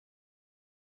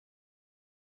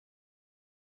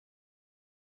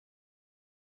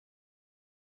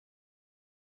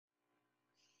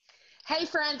Hey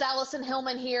friends, Allison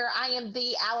Hillman here. I am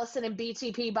the Allison and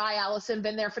BTP by Allison,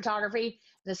 Been There Photography.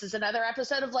 This is another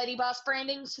episode of Lady Boss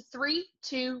Branding's 3,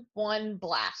 2, 1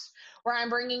 Blast, where I'm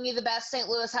bringing you the best St.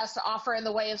 Louis has to offer in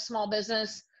the way of small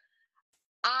business.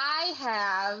 I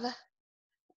have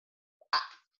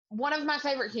one of my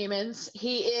favorite humans.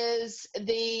 He is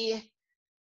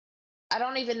I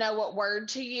don't even know what word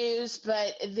to use,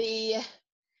 but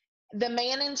the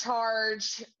man in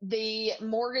charge, the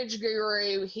mortgage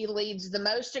guru. He leads the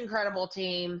most incredible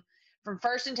team from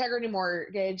First Integrity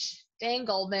Mortgage. Dan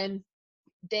Goldman.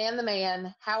 Dan the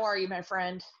man, how are you, my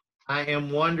friend? I am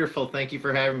wonderful. Thank you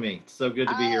for having me. It's so good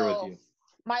to be here with Oh, you.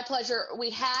 my pleasure. We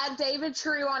had David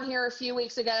True on here a few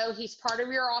weeks ago. He's part of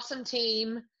your awesome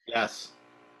team. Yes.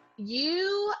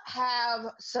 You have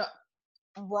some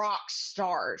rock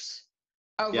stars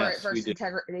over at Yes, we First do.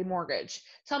 Integrity Mortgage.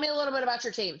 Tell me a little bit about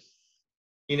your team.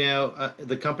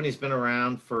 The company's been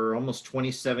around for almost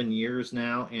 27 years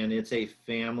now, and it's a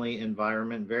family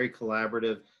environment, very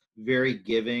collaborative, very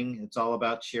giving. It's all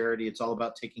about charity. It's all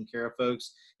about taking care of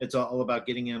folks. It's all about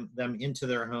getting them into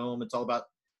their home. It's all about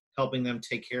helping them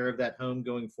take care of that home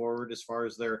going forward as far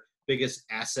as their biggest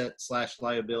asset slash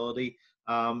liability.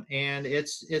 And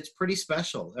it's pretty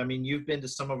special. I mean, you've been to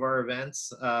some of our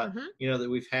events, Mm-hmm. that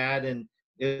we've had, and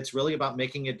it's really about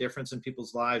making a difference in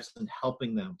people's lives and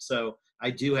helping them. So I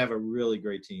do have a really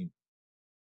great team.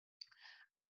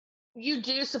 You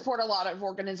do support a lot of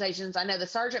organizations. I know the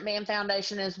Sergeant Man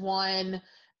Foundation is one,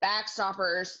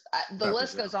 Backstoppers, the Peppers,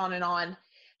 list yeah. goes on and on.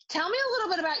 Tell me a little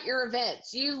bit about your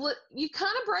events. You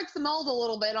kind of break the mold a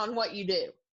little bit on what you do.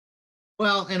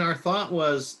 Well, and our thought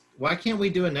was, why can't we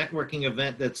do a networking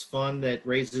event that's fun, that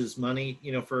raises money,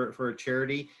 for a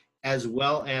charity, as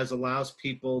well as allows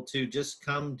people to just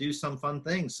come do some fun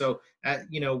things. So,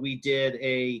 we did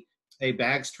a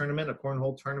bags tournament, a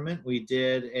cornhole tournament. We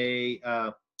did a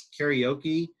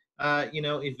karaoke,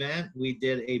 event. We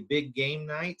did a big game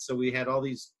night. So we had all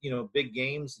these, big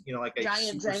games, like a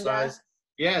Giant Jenga. supersize,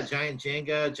 yeah, giant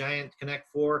Jenga, giant Connect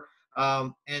Four,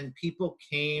 and people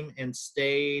came and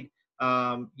stayed,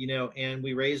 and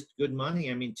we raised good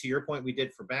money. I mean, to your point, we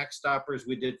did for Backstoppers,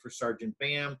 we did for Sergeant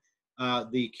Bam.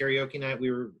 The karaoke night,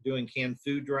 we were doing canned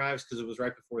food drives because it was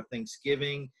right before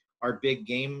Thanksgiving. Our big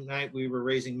game night, we were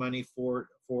raising money for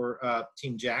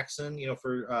Team Jackson,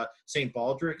 for St.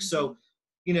 Baldrick. Mm-hmm. So,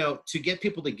 to get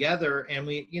people together, and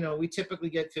we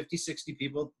typically get 50, 60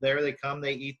 people there. They come,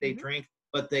 they eat, they Mm-hmm. drink,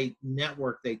 but they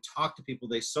network, they talk to people,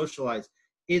 they socialize.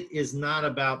 It is not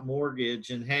about mortgage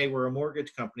and, hey, we're a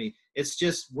mortgage company. It's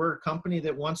just, we're a company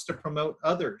that wants to promote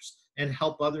others and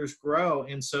help others grow.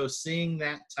 And so seeing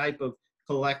that type of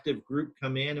collective group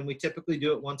come in, and we typically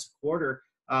do it once a quarter.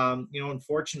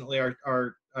 Unfortunately,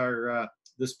 our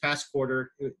this past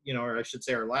quarter, or I should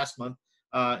say our last month,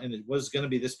 and it was going to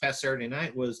be this past Saturday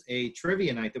night, was a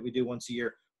trivia night that we do once a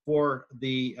year for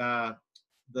the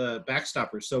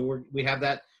Backstoppers. So we have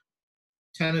that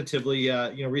tentatively,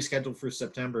 rescheduled for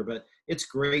September, but it's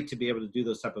great to be able to do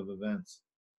those type of events.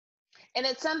 And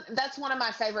that's one of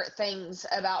my favorite things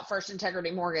about First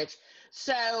Integrity Mortgage.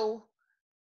 So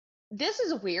this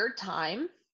is a weird time.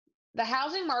 The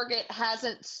housing market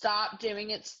hasn't stopped doing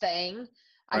its thing.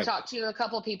 I Right. talked to a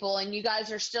couple of people, and you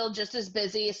guys are still just as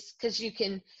busy because you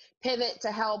can pivot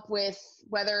to help with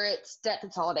whether it's debt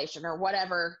consolidation or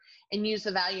whatever and use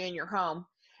the value in your home.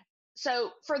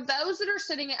 So, for those that are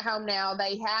sitting at home now,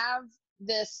 they have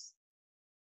this,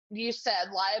 you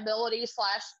said, liability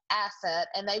slash asset,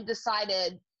 and they've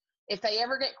decided if they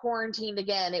ever get quarantined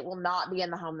again, it will not be in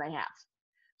the home they have.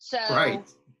 So, Right.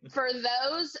 for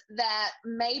those that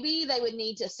maybe they would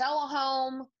need to sell a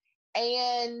home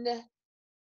and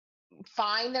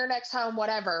find their next home,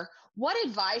 whatever, what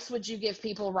advice would you give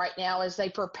people right now as they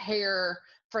prepare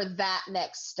for that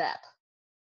next step?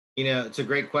 It's a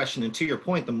great question. And to your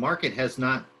point, the market has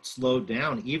not slowed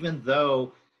down, even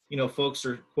though, folks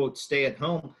are, quote, stay at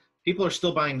home. People are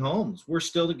still buying homes. We're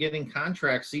still getting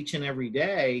contracts each and every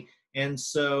day. And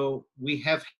so we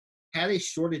have had a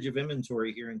shortage of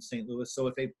inventory here in St. Louis. So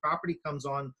if a property comes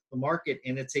on the market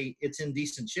and it's in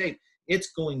decent shape,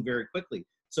 it's going very quickly.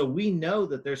 So we know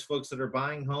that there's folks that are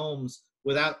buying homes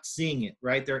without seeing it,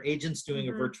 right? Their agents doing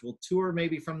a Mm-hmm. virtual tour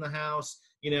maybe from the house,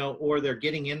 or they're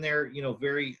getting in there,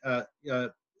 very,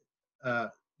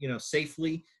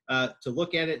 safely, to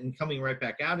look at it and coming right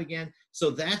back out again. So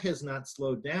that has not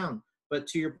slowed down. But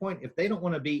to your point, if they don't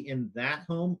want to be in that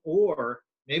home, or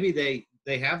maybe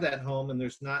they have that home and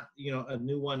there's not, a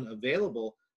new one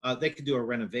available, they could do a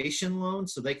renovation loan.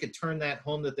 So they could turn that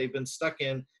home that they've been stuck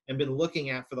in and been looking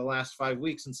at for the last 5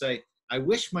 weeks and say, I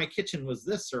wish my kitchen was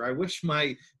this, or I wish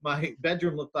my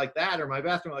bedroom looked like that, or my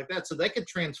bathroom like that. So they could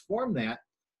transform that.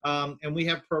 And we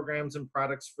have programs and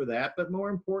products for that. But more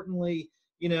importantly,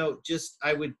 just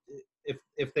I would,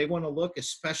 if they want to look,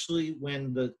 especially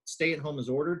when the stay-at-home is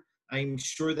ordered, I'm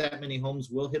sure that many homes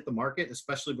will hit the market,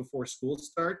 especially before school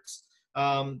starts.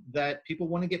 That people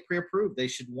want to get pre-approved. They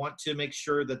should want to make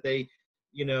sure that they,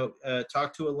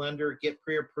 talk to a lender, get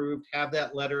pre-approved, have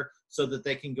that letter so that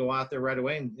they can go out there right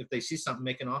away. And if they see something,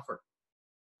 make an offer.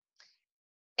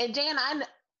 And Dan,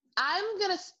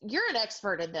 you're an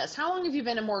expert in this. How long have you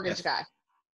been a mortgage guy?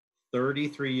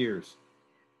 33 years.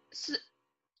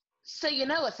 So you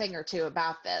know a thing or two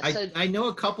about this. I know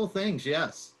a couple things,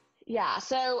 yes. Yeah.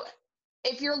 So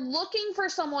if you're looking for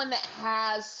someone that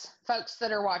has folks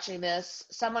that are watching this,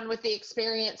 someone with the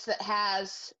experience that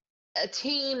has a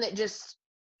team that just,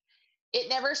 it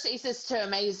never ceases to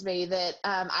amaze me that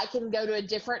I can go to a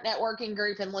different networking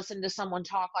group and listen to someone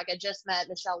talk. Like I just met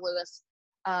Michelle Lewis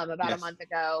about a month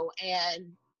ago, and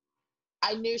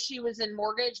I knew she was in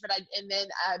mortgage, but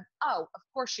of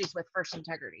course she's with First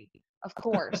Integrity. Of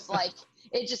course. Like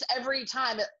it just every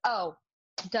time,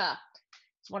 duh.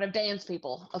 It's one of Dan's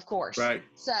people, of course. Right.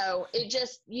 So it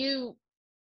just, you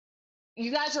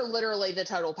guys are literally the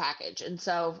total package. And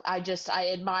so I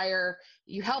admire,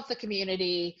 you help the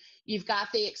community, you've got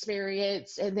the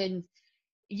experience, and then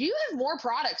you have more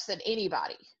products than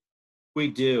anybody. We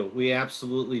do. We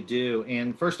absolutely do.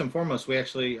 And first and foremost, we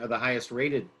actually are the highest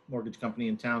rated mortgage company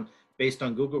in town based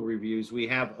on Google reviews. We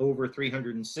have over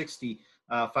 360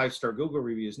 5-star Google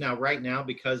reviews. Now, right now,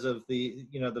 because of the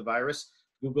virus,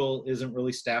 Google isn't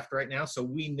really staffed right now. So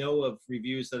we know of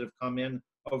reviews that have come in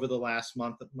over the last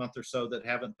month or so that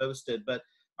haven't posted, but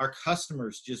our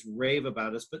customers just rave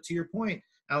about us. But to your point,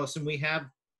 Allison, we have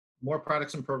more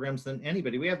products and programs than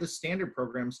anybody. We have the standard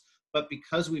programs, but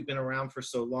because we've been around for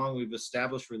so long, we've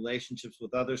established relationships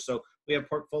with others. So we have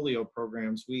portfolio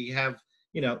programs. We have,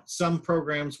 some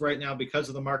programs right now because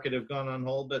of the market have gone on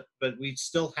hold, but we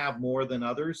still have more than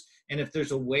others. And if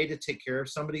there's a way to take care of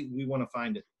somebody, we want to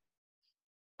find it.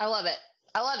 I love it.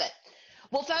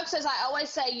 Well, folks, as I always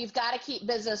say, you've got to keep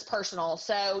business personal.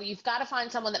 So you've got to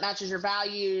find someone that matches your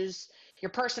values, your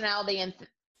personality, and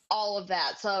all of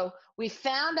that. So we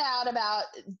found out about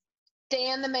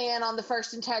Dan the man on the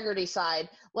First Integrity side.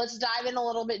 Let's dive in a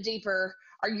little bit deeper.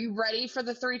 Are you ready for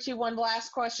the 3, 2, 1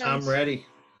 blast questions? I'm ready.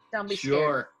 Don't be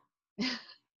sure. Scared.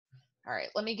 All right,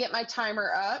 let me get my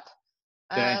timer up.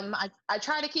 Okay. I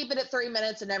try to keep it at 3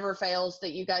 minutes. It never fails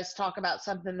that you guys talk about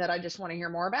something that I just want to hear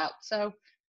more about. So,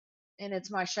 and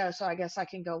it's my show, so I guess I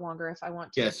can go longer if I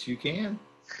want to. Yes, you can.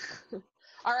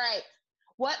 All right.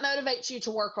 What motivates you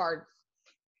to work hard?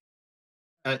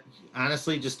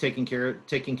 Honestly, just taking care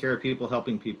of people,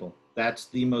 helping people. That's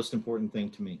the most important thing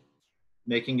to me.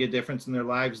 Making a difference in their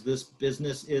lives. This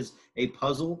business is a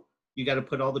puzzle. You got to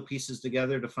put all the pieces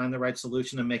together to find the right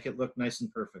solution and make it look nice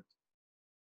and perfect.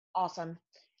 Awesome.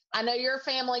 I know you're a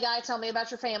family guy. Tell me about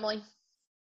your family.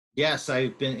 Yes,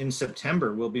 I've been in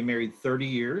September. We'll be married 30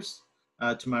 years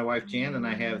to my wife, Jan, and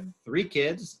I have 3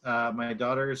 kids. My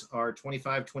daughters are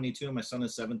 25, 22, and my son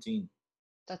is 17.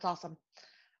 That's awesome.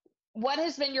 What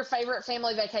has been your favorite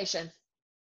family vacation?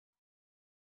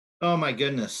 Oh, my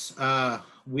goodness.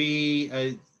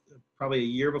 We, probably a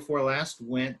year before last,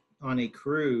 went on a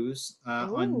cruise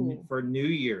for New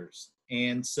Year's.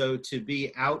 And so to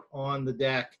be out on the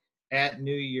deck at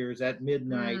New Year's at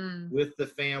midnight with the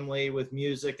family, with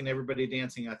music and everybody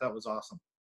dancing, I thought was awesome.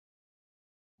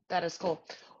 That is cool.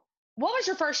 What was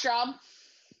your first job?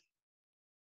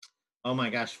 Oh my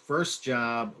gosh. First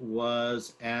job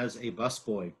was as a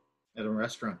busboy at a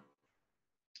restaurant.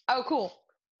 Oh, cool.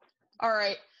 All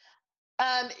right.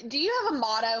 Do you have a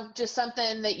motto, just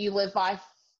something that you live by?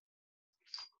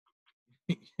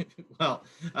 Well,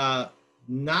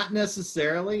 not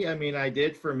necessarily. I mean, I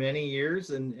did for many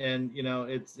years, and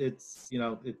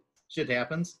shit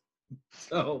happens.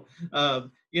 So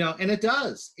and it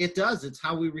does. It's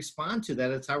how we respond to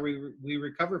that. It's how we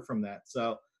recover from that.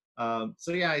 So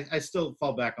yeah, I still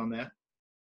fall back on that.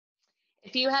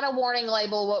 If you had a warning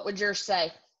label, what would yours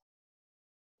say?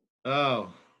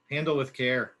 Oh, handle with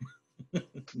care.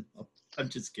 No, I'm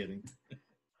just kidding.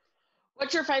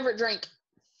 What's your favorite drink?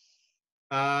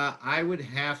 I would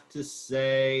have to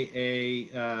say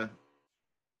a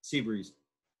sea breeze.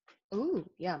 Ooh,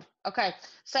 yeah. Okay.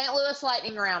 St. Louis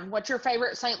lightning round. What's your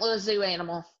favorite St. Louis zoo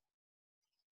animal?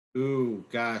 Ooh,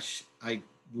 gosh, I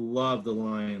love the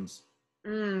lions.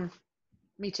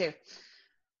 Me too.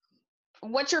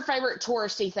 What's your favorite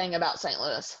touristy thing about St.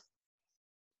 Louis?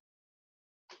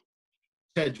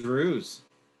 Ted Drew's.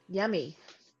 Yummy.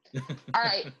 All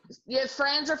right. You have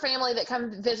friends or family that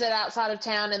come visit outside of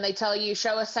town and they tell you,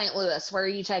 show us St. Louis. Where are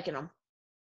you taking them?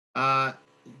 uh,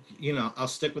 I'll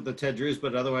stick with the Ted Drews,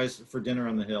 but otherwise for dinner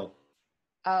on the hill.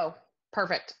 Oh,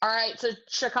 perfect. All right. So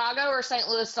Chicago or St.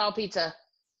 Louis style pizza?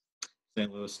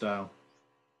 St. Louis style.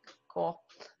 Cool.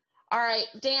 All right.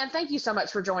 Dan, thank you so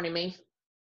much for joining me.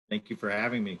 Thank you for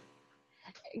having me.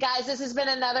 Guys, this has been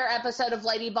another episode of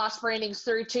Lady Boss Branding's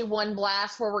 3-2-1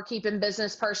 Blast, where we're keeping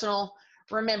business personal.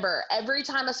 Remember, every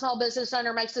time a small business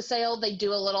owner makes a sale, they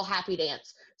do a little happy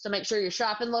dance. So make sure you're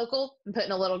shopping local and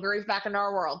putting a little groove back into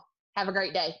our world. Have a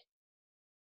great day.